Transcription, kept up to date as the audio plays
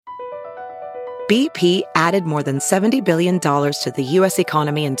BP added more than $70 billion to the U.S.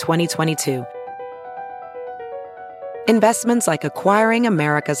 economy in 2022. Investments like acquiring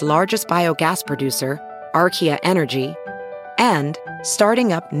America's largest biogas producer, Archaea Energy, and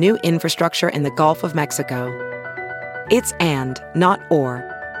starting up new infrastructure in the Gulf of Mexico. It's and, not or.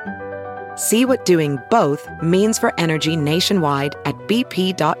 See what doing both means for energy nationwide at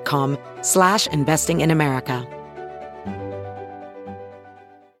bp.com/investing in America.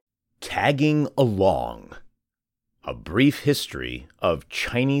 Tagging Along: A Brief History of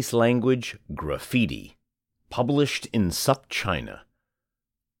Chinese Language Graffiti, published in SupChina.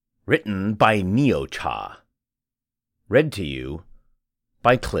 Written by Neo-Cha. Read to you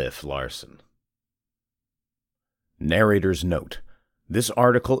by Cliff Larson. Narrator's note: this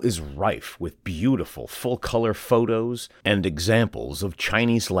article is rife with beautiful full-color photos and examples of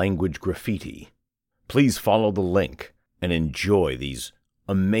Chinese language graffiti. Please follow the link and enjoy these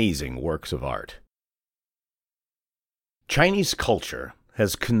amazing works of art. Chinese culture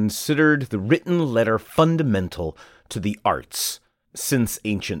has considered the written letter fundamental to the arts since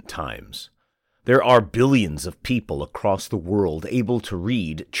ancient times. There are billions of people across the world able to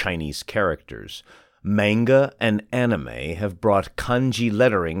read Chinese characters. Manga and anime have brought kanji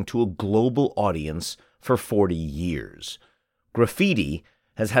lettering to a global audience for 40 years. Graffiti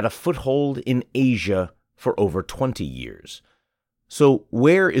has had a foothold in Asia for over 20 years. So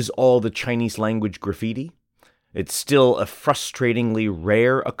where is all the Chinese language graffiti? It's still a frustratingly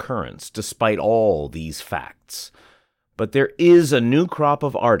rare occurrence despite all these facts. But there is a new crop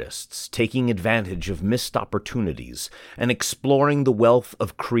of artists taking advantage of missed opportunities and exploring the wealth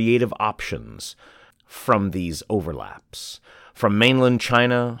of creative options from these overlaps. From mainland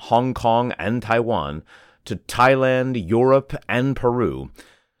China, Hong Kong, and Taiwan, to Thailand, Europe, and Peru,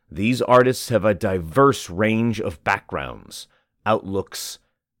 these artists have a diverse range of backgrounds, outlooks,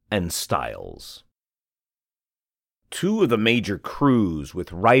 and styles. Two of the major crews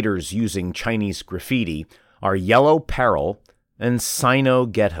with writers using Chinese graffiti are Yellow Peril and Sino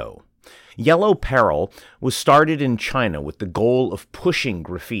Ghetto. Yellow Peril was started in China with the goal of pushing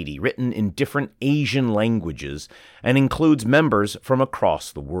graffiti written in different Asian languages and includes members from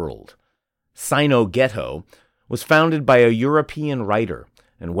across the world. Sino Ghetto was founded by a European writer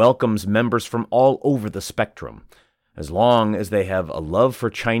and welcomes members from all over the spectrum, as long as they have a love for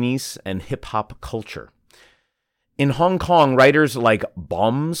Chinese and hip-hop culture. In Hong Kong, writers like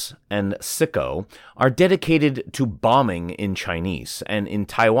Bombs and Sicko are dedicated to bombing in Chinese, and in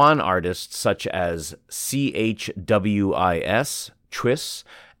Taiwan, artists such as CHWIS, Tris,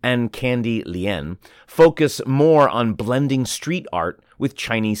 and Candy Lien focus more on blending street art with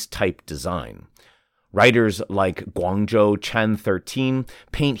Chinese type design. Writers like Guangzhou Chan 13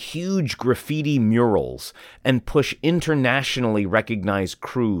 paint huge graffiti murals and push internationally recognized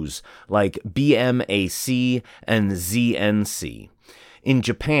crews like BMAC and ZNC. In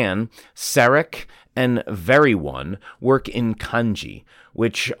Japan, Sarek and Very One work in kanji,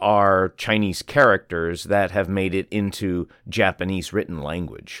 which are Chinese characters that have made it into Japanese written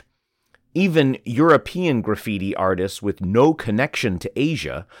language. Even European graffiti artists with no connection to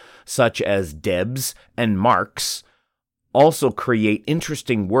Asia, such as Debs and Marx, also create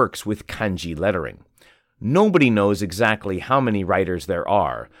interesting works with kanji lettering. Nobody knows exactly how many writers there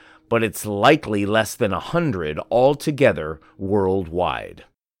are, but it's likely less than 100 altogether worldwide.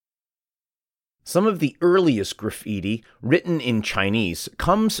 Some of the earliest graffiti written in Chinese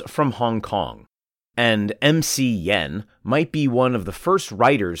comes from Hong Kong, and MC Yen might be one of the first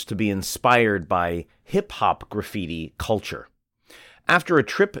writers to be inspired by hip-hop graffiti culture. After a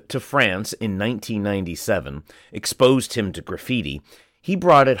trip to France in 1997 exposed him to graffiti, he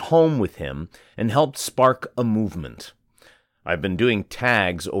brought it home with him and helped spark a movement. I've been doing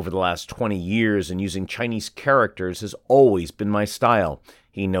tags over the last 20 years, and using Chinese characters has always been my style,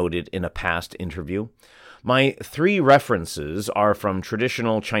 he noted in a past interview. My 3 references are from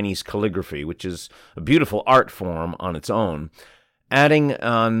traditional Chinese calligraphy, which is a beautiful art form on its own, adding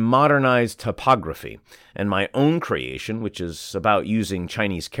on modernized typography, and my own creation, which is about using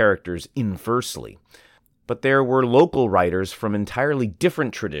Chinese characters inversely. But there were local writers from entirely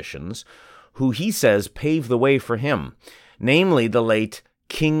different traditions who he says paved the way for him, namely the late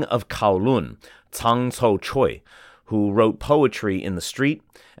King of Kowloon, Cang Cao Choi, who wrote poetry in the street,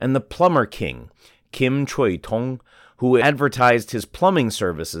 and the Plumber King, Kim Chui Tong, who advertised his plumbing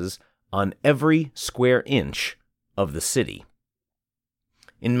services on every square inch of the city.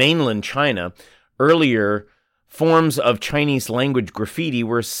 In mainland China, earlier forms of Chinese language graffiti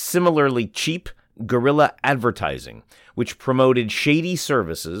were similarly cheap guerrilla advertising, which promoted shady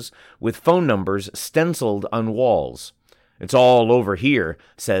services with phone numbers stenciled on walls. "It's all over here,"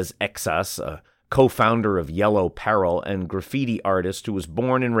 says Exas, a co-founder of Yellow Peril and graffiti artist who was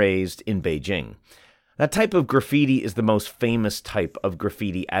born and raised in Beijing. That type of graffiti is the most famous type of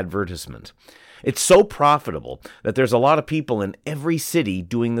graffiti advertisement. It's so profitable that there's a lot of people in every city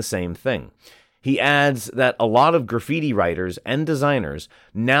doing the same thing. He adds that a lot of graffiti writers and designers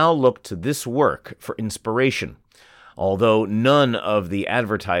now look to this work for inspiration, although none of the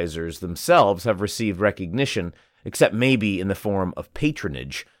advertisers themselves have received recognition, except maybe in the form of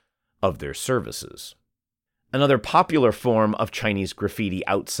patronage of their services. Another popular form of Chinese graffiti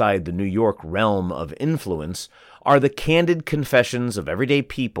outside the New York realm of influence are the candid confessions of everyday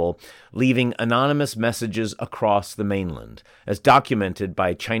people leaving anonymous messages across the mainland, as documented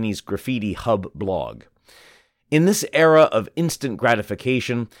by Chinese Graffiti Hub blog. In this era of instant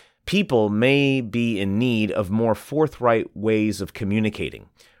gratification, people may be in need of more forthright ways of communicating,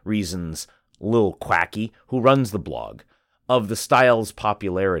 reasons Lil Quacky, who runs the blog, of the style's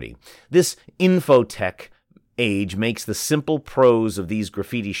popularity. This infotech age makes the simple prose of these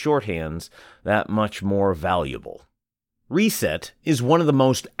graffiti shorthands that much more valuable. Reset is one of the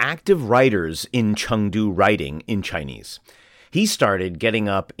most active writers in Chengdu writing in Chinese. He started getting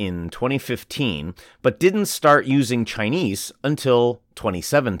up in 2015, but didn't start using Chinese until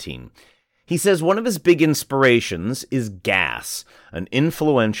 2017. He says one of his big inspirations is Gas, an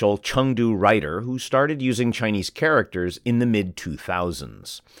influential Chengdu writer who started using Chinese characters in the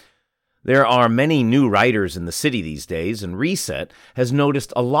mid-2000s. There are many new writers in the city these days, and Reset has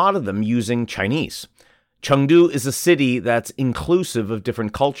noticed a lot of them using Chinese. Chengdu is a city that's inclusive of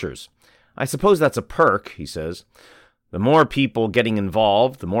different cultures. I suppose that's a perk, he says. The more people getting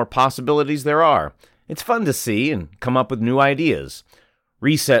involved, the more possibilities there are. It's fun to see and come up with new ideas.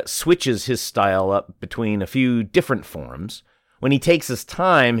 Reset switches his style up between a few different forms. When he takes his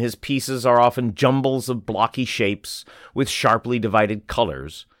time, his pieces are often jumbles of blocky shapes with sharply divided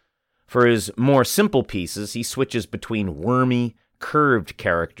colors. For his more simple pieces, he switches between wormy, curved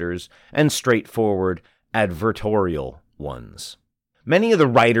characters and straightforward, advertorial ones. Many of the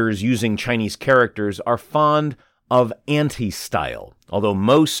writers using Chinese characters are fond of anti-style, although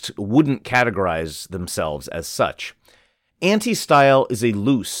most wouldn't categorize themselves as such. Anti-style is a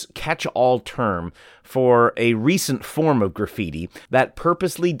loose, catch-all term for a recent form of graffiti that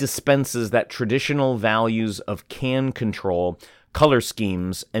purposely dispenses that traditional values of can control, color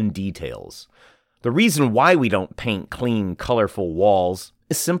schemes, and details. The reason why we don't paint clean, colorful walls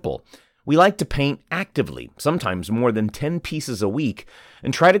is simple. We like to paint actively, sometimes more than 10 pieces a week,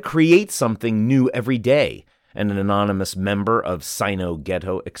 and try to create something new every day, and an anonymous member of Sino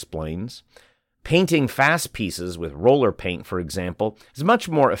Ghetto explains. Painting fast pieces with roller paint, for example, is much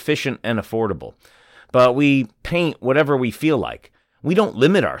more efficient and affordable. But we paint whatever we feel like. We don't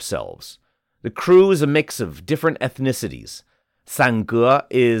limit ourselves. The crew is a mix of different ethnicities. Sangge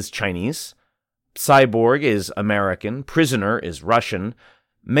is Chinese, Cyborg is American, Prisoner is Russian,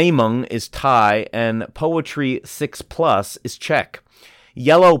 Maimeng is Thai, and Poetry 6+ is Czech.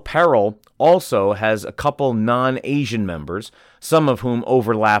 Yellow Peril also has a couple non-Asian members, some of whom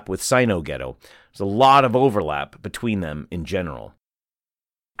overlap with Sino Ghetto. There's a lot of overlap between them in general.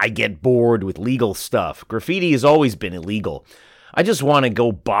 I get bored with legal stuff. Graffiti has always been illegal. I just want to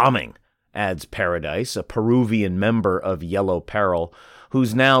go bombing, adds Paradise, a Peruvian member of Yellow Peril,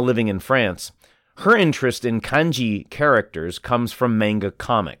 who's now living in France. Her interest in kanji characters comes from manga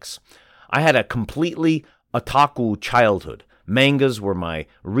comics. I had a completely otaku childhood. Mangas were my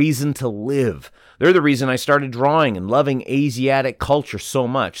reason to live. They're the reason I started drawing and loving Asiatic culture so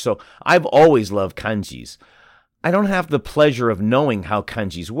much, so I've always loved kanjis. I don't have the pleasure of knowing how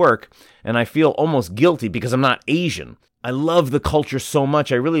kanjis work, and I feel almost guilty because I'm not Asian. I love the culture so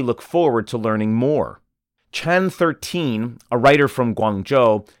much, I really look forward to learning more. Chan13, a writer from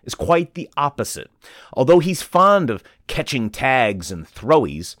Guangzhou, is quite the opposite. Although he's fond of catching tags and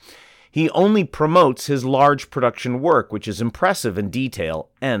throwies, he only promotes his large production work, which is impressive in detail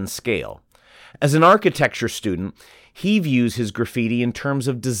and scale. As an architecture student, he views his graffiti in terms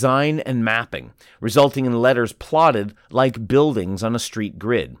of design and mapping, resulting in letters plotted like buildings on a street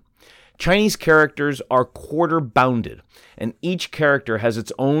grid. Chinese characters are quarter-bounded, and each character has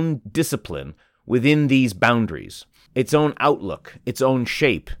its own discipline within these boundaries, its own outlook, its own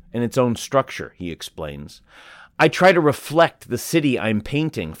shape, and its own structure, he explains. I try to reflect the city I'm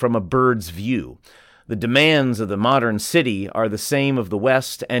painting from a bird's view. The demands of the modern city are the same of the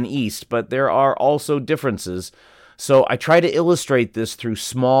West and East, but there are also differences, so I try to illustrate this through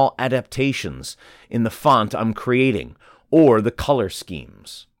small adaptations in the font I'm creating, or the color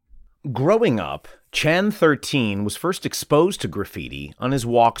schemes. Growing up, Chan13 was first exposed to graffiti on his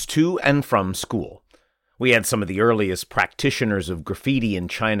walks to and from school. We had some of the earliest practitioners of graffiti in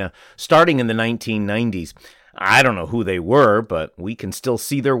China starting in the 1990s. I don't know who they were, but we can still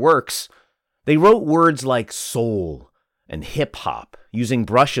see their works. They wrote words like soul and hip-hop, using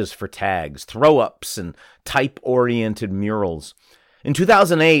brushes for tags, throw-ups, and type-oriented murals. In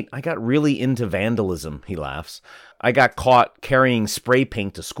 2008, I got really into vandalism, he laughs. I got caught carrying spray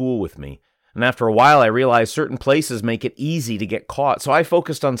paint to school with me. And after a while, I realized certain places make it easy to get caught, so I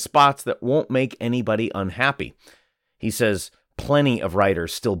focused on spots that won't make anybody unhappy. He says plenty of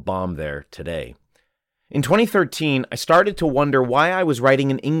writers still bomb there today. In 2013, I started to wonder why I was writing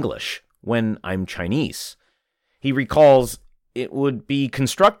in English when I'm Chinese. He recalls it would be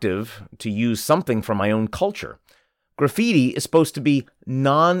constructive to use something from my own culture. Graffiti is supposed to be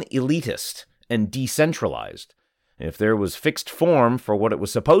non-elitist and decentralized. If there was fixed form for what it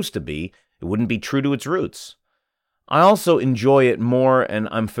was supposed to be, it wouldn't be true to its roots. I also enjoy it more and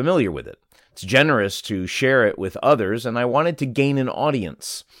I'm familiar with it. It's generous to share it with others, and I wanted to gain an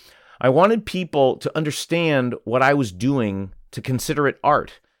audience. I wanted people to understand what I was doing, to consider it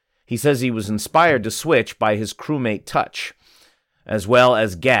art. He says he was inspired to switch by his crewmate Touch, as well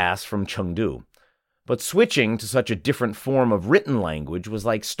as Gas from Chengdu. But switching to such a different form of written language was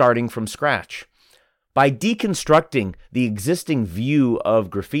like starting from scratch. By deconstructing the existing view of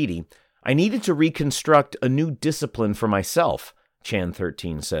graffiti, I needed to reconstruct a new discipline for myself, Chan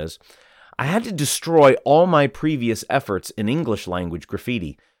 13 says. I had to destroy all my previous efforts in English language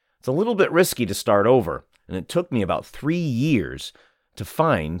graffiti. It's a little bit risky to start over, and it took me about 3 years to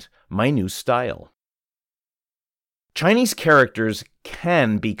find my new style. Chinese characters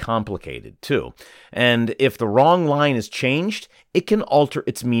can be complicated, too, and if the wrong line is changed, it can alter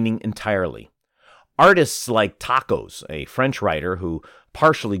its meaning entirely. Artists like Tacos, a French writer who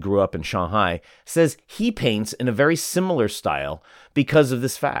partially grew up in Shanghai, says he paints in a very similar style because of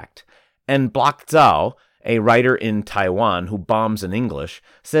this fact. And Block Zhao, a writer in Taiwan who bombs in English,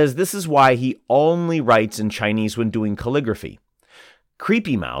 says this is why he only writes in Chinese when doing calligraphy.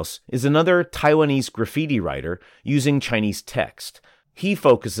 Creepy Mouse is another Taiwanese graffiti writer using Chinese text. He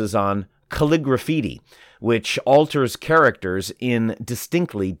focuses on calligraffiti, which alters characters in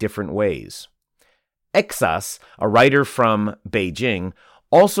distinctly different ways. Exas, a writer from Beijing,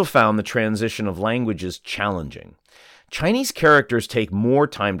 also found the transition of languages challenging. Chinese characters take more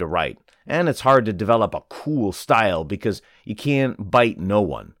time to write, and it's hard to develop a cool style because you can't bite no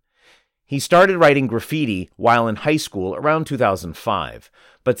one. He started writing graffiti while in high school around 2005,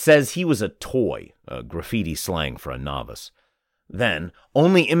 but says he was a toy, a graffiti slang for a novice. Then,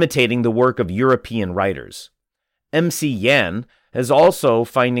 only imitating the work of European writers. MC Yan is also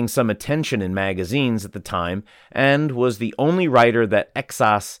finding some attention in magazines at the time and was the only writer that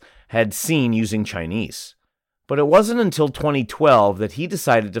Exas had seen using Chinese. But it wasn't until 2012 that he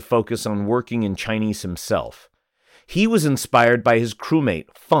decided to focus on working in Chinese himself. He was inspired by his crewmate,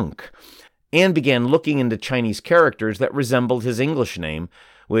 Funk, and began looking into Chinese characters that resembled his English name,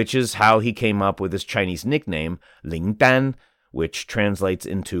 which is how he came up with his Chinese nickname, Ling Dan, which translates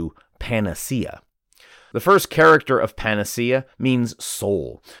into panacea. The first character of Panacea means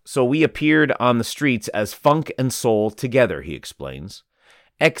soul, so we appeared on the streets as Funk and Soul together, he explains.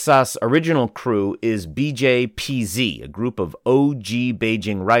 Exas' original crew is BJPZ, a group of OG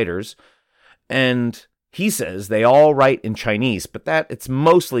Beijing writers, and he says they all write in Chinese, but that it's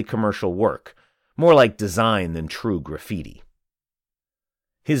mostly commercial work, more like design than true graffiti.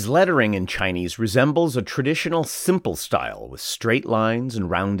 His lettering in Chinese resembles a traditional simple style with straight lines and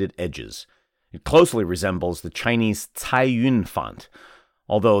rounded edges. It closely resembles the Chinese Cai Yun font,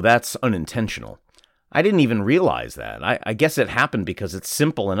 although that's unintentional. I didn't even realize that. I guess it happened because it's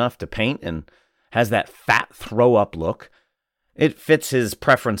simple enough to paint and has that fat throw-up look. It fits his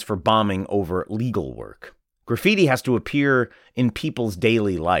preference for bombing over legal work. Graffiti has to appear in people's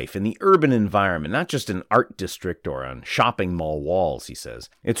daily life, in the urban environment, not just an art district or on shopping mall walls, he says.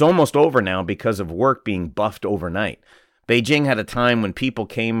 It's almost over now because of work being buffed overnight. Beijing had a time when people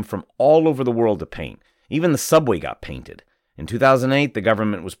came from all over the world to paint. Even the subway got painted. In 2008, the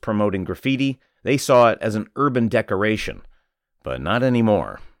government was promoting graffiti. They saw it as an urban decoration, but not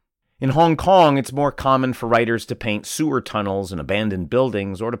anymore. In Hong Kong, it's more common for writers to paint sewer tunnels and abandoned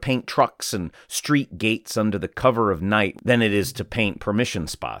buildings or to paint trucks and street gates under the cover of night than it is to paint permission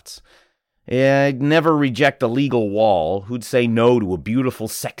spots. I'd never reject a legal wall. Who'd say no to a beautiful,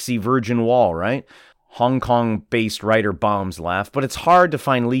 sexy virgin wall, right? Hong Kong-based writer Bombs laugh, but it's hard to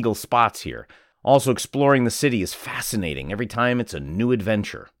find legal spots here. Also, exploring the city is fascinating. Every time it's a new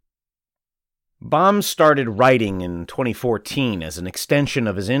adventure. Bombs started writing in 2014 as an extension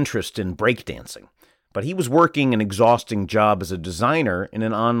of his interest in breakdancing, but he was working an exhausting job as a designer in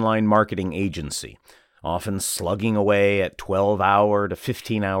an online marketing agency. often slugging away at 12-hour to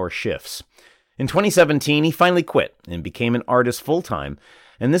 15-hour shifts. In 2017, he finally quit and became an artist full-time,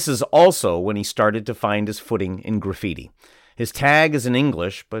 and this is also when he started to find his footing in graffiti. His tag is in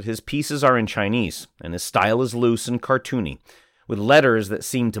English, but his pieces are in Chinese, and his style is loose and cartoony, with letters that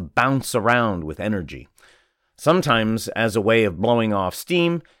seem to bounce around with energy. Sometimes, as a way of blowing off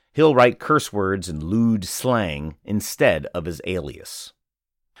steam, he'll write curse words and lewd slang instead of his alias.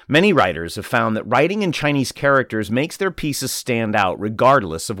 Many writers have found that writing in Chinese characters makes their pieces stand out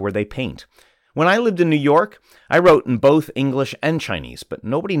regardless of where they paint. When I lived in New York, I wrote in both English and Chinese, but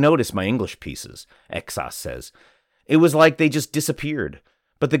nobody noticed my English pieces, Exas says. It was like they just disappeared.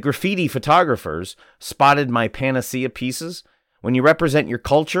 But the graffiti photographers spotted my panacea pieces. When you represent your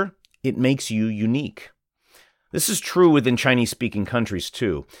culture, it makes you unique. This is true within Chinese-speaking countries,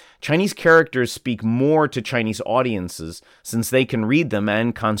 too. Chinese characters speak more to Chinese audiences since they can read them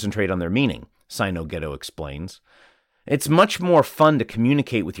and concentrate on their meaning, Sino-Ghetto explains. It's much more fun to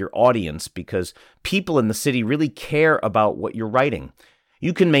communicate with your audience because people in the city really care about what you're writing.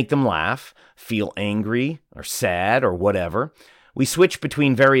 You can make them laugh, feel angry, or sad, or whatever. We switch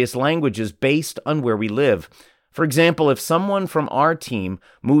between various languages based on where we live. For example, if someone from our team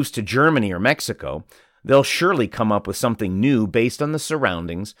moves to Germany or Mexico, they'll surely come up with something new based on the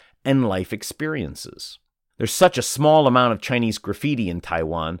surroundings and life experiences. There's such a small amount of Chinese graffiti in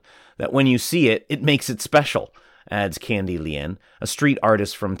Taiwan that when you see it, it makes it special, adds Candy Lien, a street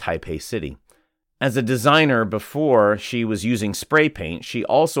artist from Taipei City. As a designer before she was using spray paint, she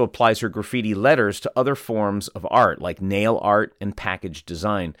also applies her graffiti letters to other forms of art like nail art and package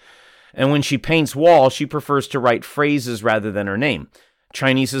design. And when she paints walls, she prefers to write phrases rather than her name.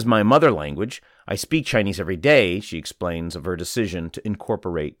 Chinese is my mother language. I speak Chinese every day, she explains of her decision to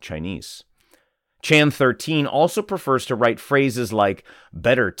incorporate Chinese. Chan13 also prefers to write phrases like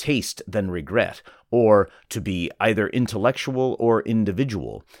better taste than regret, or to be either intellectual or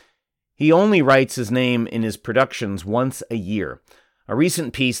individual. He only writes his name in his productions once a year. A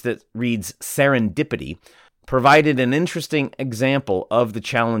recent piece that reads Serendipity provided an interesting example of the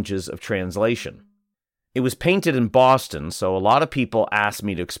challenges of translation. It was painted in Boston, so a lot of people ask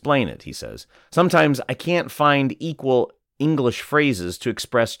me to explain it, he says. Sometimes I can't find equal English phrases to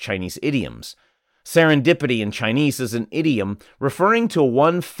express Chinese idioms. Serendipity in Chinese is an idiom referring to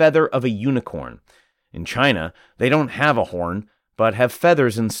one feather of a unicorn. In China, they don't have a horn, but have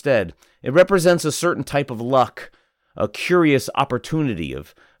feathers instead. It represents a certain type of luck, a curious opportunity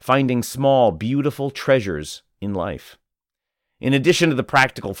of finding small, beautiful treasures in life. In addition to the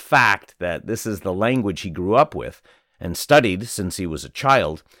practical fact that this is the language he grew up with and studied since he was a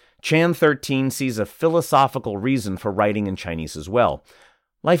child, Chan13 sees a philosophical reason for writing in Chinese as well.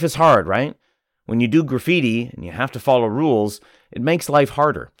 Life is hard, right? When you do graffiti and you have to follow rules, it makes life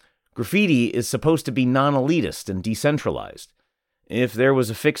harder. Graffiti is supposed to be non-elitist and decentralized. If there was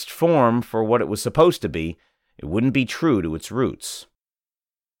a fixed form for what it was supposed to be, it wouldn't be true to its roots.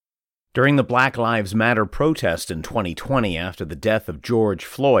 During the Black Lives Matter protest in 2020 after the death of George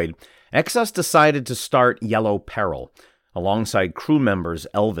Floyd, Exas decided to start Yellow Peril. Alongside crew members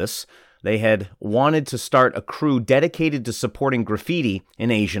Elvis, they had wanted to start a crew dedicated to supporting graffiti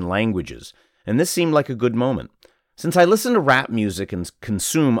in Asian languages, and this seemed like a good moment. Since I listen to rap music and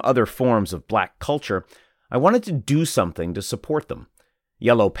consume other forms of black culture, I wanted to do something to support them.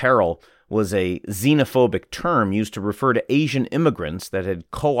 Yellow Peril was a xenophobic term used to refer to Asian immigrants that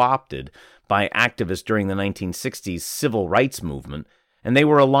had co-opted by activists during the 1960s civil rights movement, and they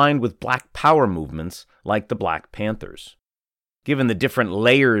were aligned with black power movements like the Black Panthers. Given the different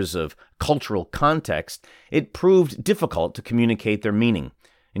layers of cultural context, it proved difficult to communicate their meaning.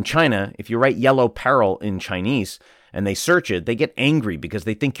 In China, if you write Yellow Peril in Chinese and they search it, they get angry because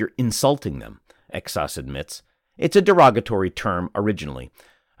they think you're insulting them, Exas admits. It's a derogatory term originally.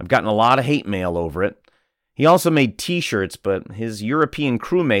 I've gotten a lot of hate mail over it. He also made t-shirts, but his European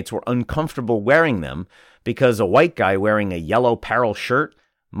crewmates were uncomfortable wearing them because a white guy wearing a Yellow Peril shirt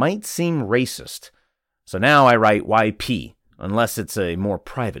might seem racist. So now I write YP, unless it's a more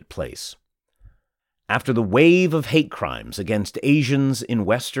private place. After the wave of hate crimes against Asians in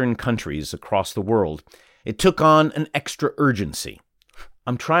Western countries across the world, it took on an extra urgency.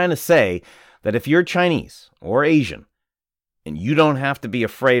 I'm trying to say that if you're Chinese or Asian, and you don't have to be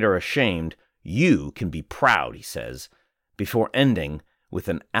afraid or ashamed, you can be proud, he says, before ending with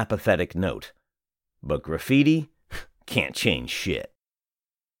an apathetic note. But graffiti can't change shit.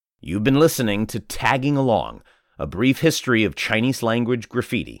 You've been listening to Tagging Along, a brief history of Chinese language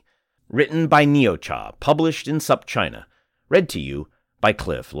graffiti, written by Neocha, published in SupChina, read to you by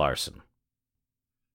Cliff Larson.